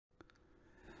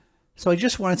So I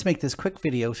just wanted to make this quick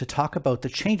video to talk about the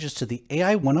changes to the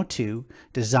AI-102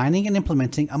 Designing and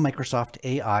Implementing a Microsoft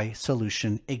AI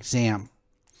Solution exam.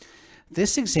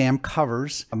 This exam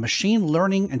covers machine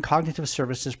learning and cognitive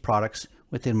services products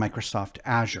within Microsoft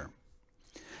Azure.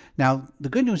 Now, the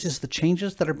good news is the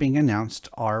changes that are being announced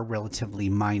are relatively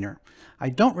minor. I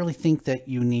don't really think that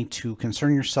you need to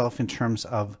concern yourself in terms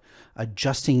of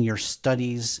adjusting your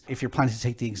studies if you're planning to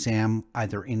take the exam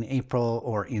either in April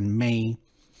or in May.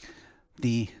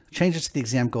 The changes to the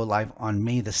exam go live on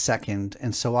May the 2nd,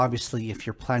 and so obviously if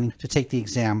you're planning to take the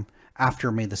exam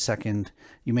after May the 2nd,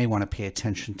 you may want to pay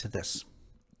attention to this.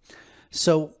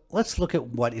 So let's look at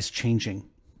what is changing.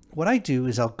 What I do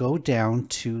is I'll go down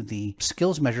to the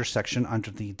skills measure section under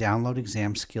the download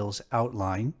exam skills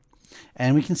outline,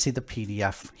 and we can see the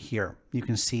PDF here. You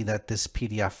can see that this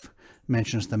PDF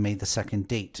mentions the May the 2nd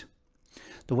date.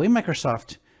 The way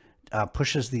Microsoft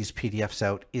pushes these PDFs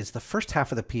out is the first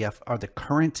half of the PDF are the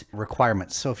current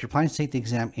requirements. So if you're planning to take the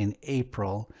exam in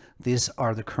April, these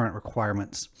are the current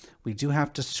requirements. We do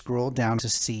have to scroll down to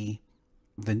see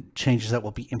the changes that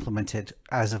will be implemented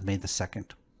as of May the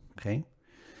 2nd. Okay.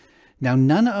 Now,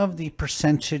 none of the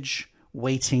percentage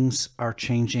weightings are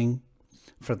changing.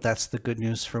 That's the good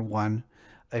news for one.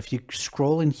 If you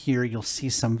scroll in here, you'll see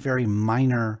some very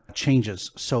minor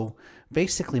changes. So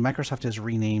basically, Microsoft has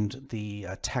renamed the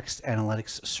text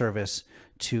analytics service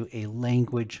to a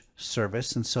language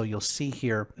service. And so you'll see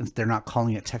here, they're not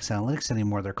calling it text analytics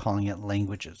anymore. They're calling it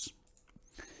languages.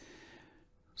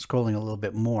 Scrolling a little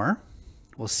bit more,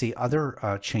 we'll see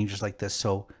other changes like this.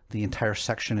 So the entire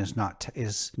section is not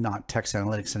text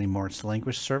analytics anymore. It's the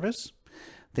language service.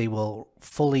 They will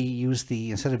fully use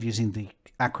instead of using the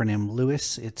acronym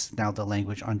LUIS, it's now the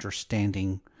language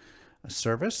understanding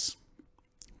service.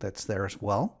 That's there as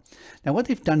well. Now what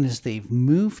they've done is they've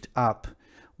moved up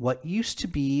what used to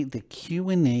be the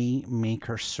Q&A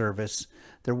Maker service.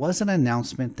 There was an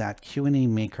announcement that Q&A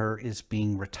Maker is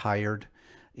being retired.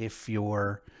 If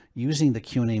you're using the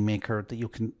Q&A Maker,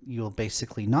 that you'll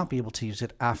basically not be able to use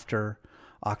it after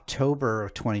October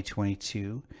of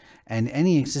 2022, and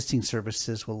any existing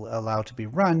services will allow to be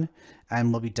run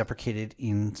and will be deprecated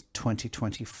in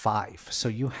 2025. So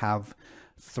you have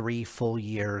 3 full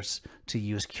years to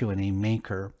use Q&A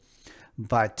Maker,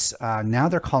 but now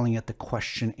they're calling it the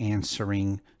question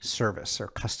answering service or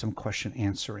custom question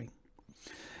answering.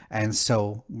 And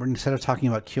so instead of talking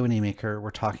about Q&A Maker, we're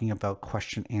talking about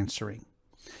question answering.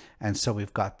 And so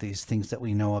we've got these things that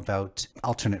we know about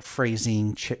alternate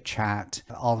phrasing, chit chat,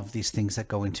 all of these things that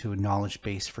go into a knowledge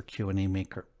base for Q&A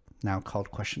Maker, now called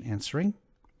question answering.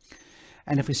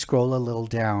 And if we scroll a little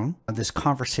down, this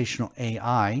conversational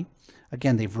AI,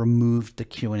 again, they've removed the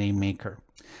Q&A Maker.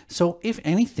 So if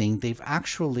anything, they've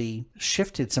actually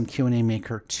shifted some Q&A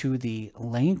Maker to the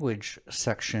language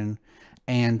section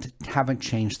and haven't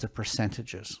changed the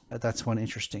percentages. That's one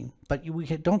interesting. But we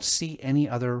don't see any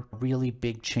other really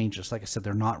big changes. Like I said,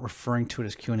 they're not referring to it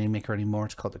as Q&A Maker anymore.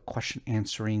 It's called the question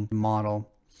answering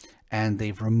model. And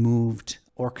they've removed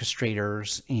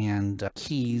orchestrators and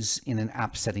keys in an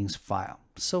app settings file.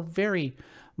 So very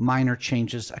minor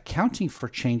changes, accounting for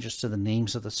changes to the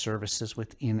names of the services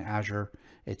within Azure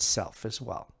itself as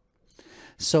well.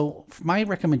 So my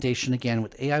recommendation, again,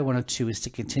 with AI-102 is to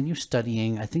continue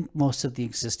studying. I think most of the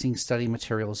existing study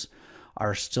materials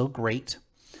are still great.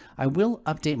 I will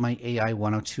update my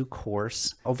AI-102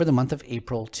 course over the month of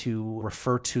April to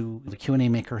refer to the Q&A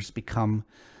Maker has become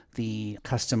the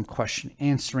custom question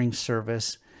answering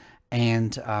service,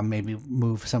 and maybe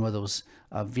move some of those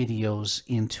videos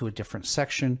into a different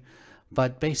section.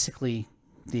 But basically,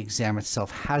 the exam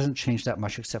itself hasn't changed that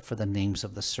much except for the names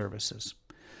of the services.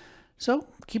 So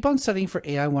keep on studying for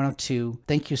AI-102.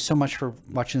 Thank you so much for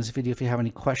watching this video. If you have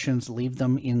any questions, leave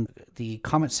them in the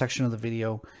comment section of the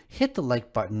video. Hit the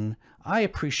like button. I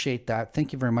appreciate that.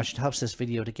 Thank you very much. It helps this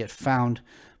video to get found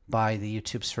by the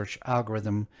YouTube search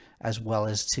algorithm, as well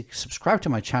as to subscribe to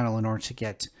my channel in order to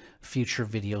get future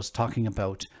videos talking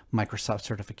about Microsoft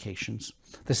certifications.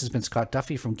 This has been Scott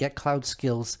Duffy from Get Cloud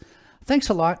Skills. Thanks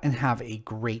a lot and have a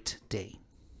great day.